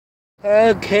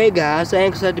Okay guys, I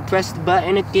had to press the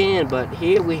button again, but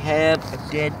here we have a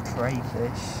dead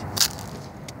crayfish.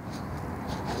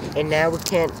 And now we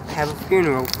can't have a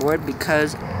funeral for it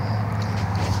because,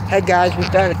 hey guys, we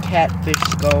found a catfish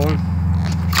skull.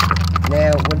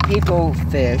 Now, when people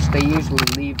fish, they usually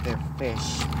leave their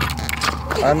fish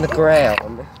on the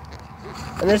ground.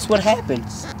 And that's what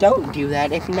happens. Don't do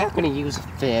that if you're not going to use a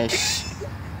fish.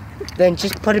 Then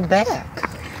just put it back.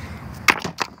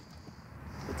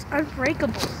 It's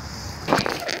unbreakable.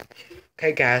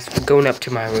 Okay guys, we're going up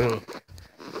to my room.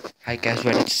 Are you guys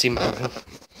ready to see my room?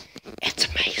 It's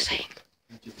amazing.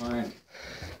 What'd you find?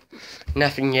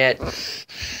 Nothing yet. We're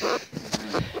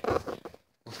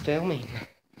filming.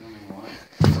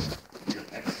 Your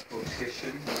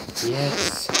exposition?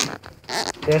 Yes.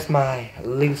 There's my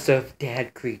elusive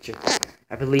dad creature.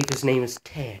 I believe his name is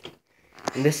Ted.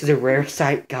 And this is a rare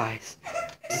sight, guys.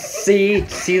 See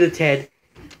the Ted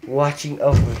watching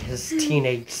over his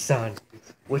teenage son,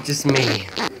 which is me.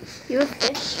 You a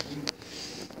fish?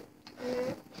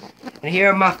 And here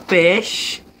are my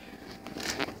fish.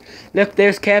 Look,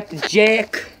 there's Captain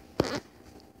Jack.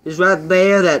 He's right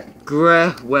there, that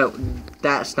well,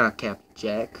 that's not Captain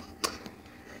Jack.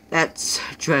 That's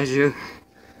Treasure.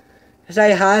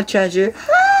 Say hi, Treasure.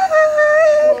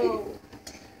 Hi! Whoa.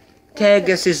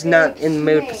 Tagus is not in the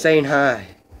mood for saying hi.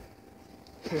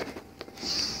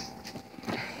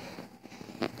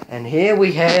 And here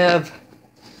we have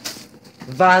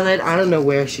Violet. I don't know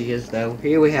where she is, though.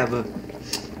 Here we have a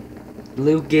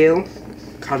bluegill.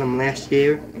 Caught him last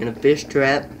year in a fish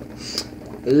trap.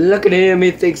 Look at him.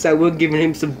 He thinks I we're giving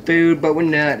him some food, but we're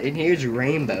not. And here's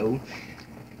Rainbow.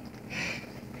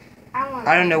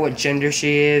 I don't know what gender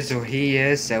she is or he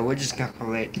is, so we're just gonna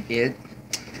call it it.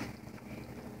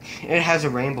 It has a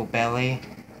rainbow belly.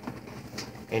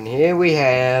 And here we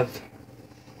have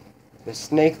the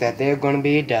snake that they're gonna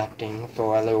be adopting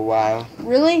for a little while.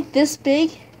 Really? This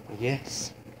big?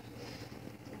 Yes.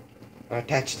 I'm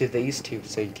attached to these two,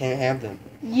 so you can't have them.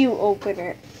 You open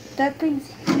it. That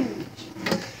thing's huge.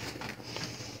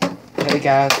 Hey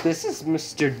guys, this is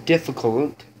Mr.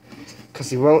 Difficult, because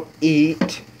he won't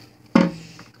eat.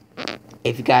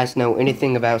 If you guys know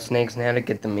anything about snakes and how to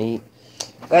get them eat,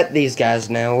 let these guys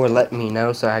know or let me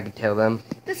know so I can tell them.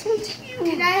 This one's huge.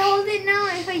 Can I hold it now?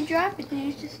 If I drop it, then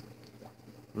you just...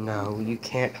 No, you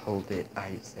can't hold it,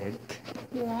 Isaac.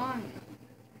 Why?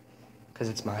 Because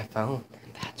it's my phone,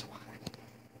 and that's why.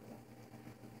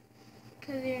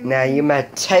 Because you're... Now you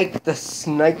might take the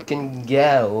snake and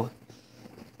go.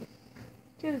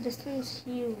 Dude, this thing's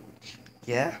huge.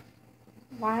 Yeah?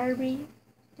 Why are we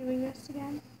doing this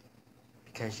again?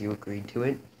 Because you agreed to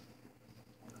it.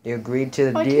 You agreed to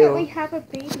the Why deal. can't we have a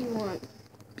baby one?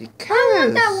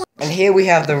 Because. And here we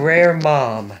have the rare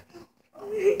mom.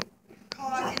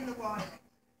 Caught in the water.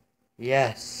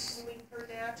 Yes. Doing her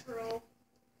natural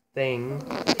Thing.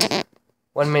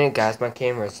 1 minute, guys. My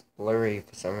camera's blurry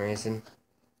for some reason.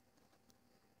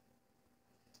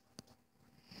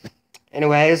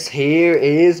 Anyways, here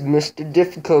is Mr.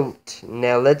 Difficult.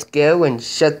 Now let's go and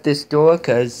shut this door,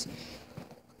 because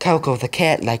Coco the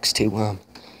cat likes to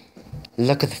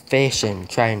look at the fish and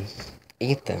try and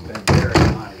eat them. Been very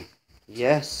naughty.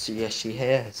 Yes, she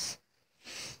has.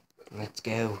 Let's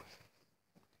go.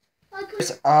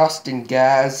 There's Austin,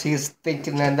 guys. He's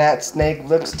thinking that snake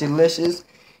looks delicious.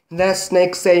 And that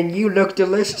snake's saying, you look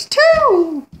delicious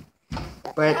too!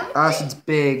 But Austin's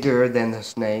bigger than the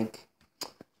snake.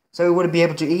 So he wouldn't be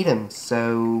able to eat him,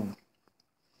 so...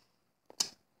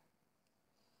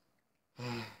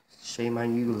 Shame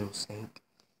on you, little snake.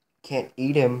 Can't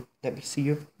eat him. Let me see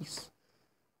your face.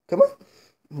 Come on.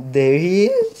 There he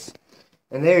is.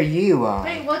 And there you are,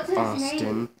 Wait, what's his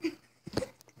Austin.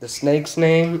 The snake's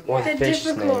name or the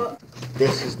fish's Difficult. name?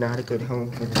 This is not a good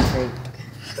home for the snake.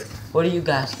 What do you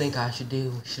guys think I should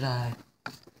do? Should I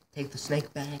take the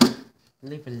snake back?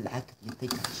 Leave a like if you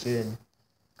think I should.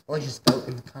 Or just vote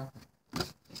in the comment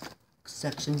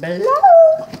section below.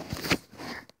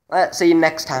 Let's see you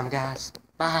next time, guys.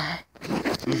 Bye.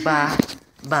 Bye.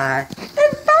 Bye.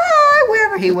 And bye,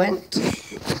 wherever he went.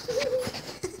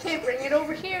 Okay, bring it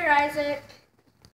over here, Isaac.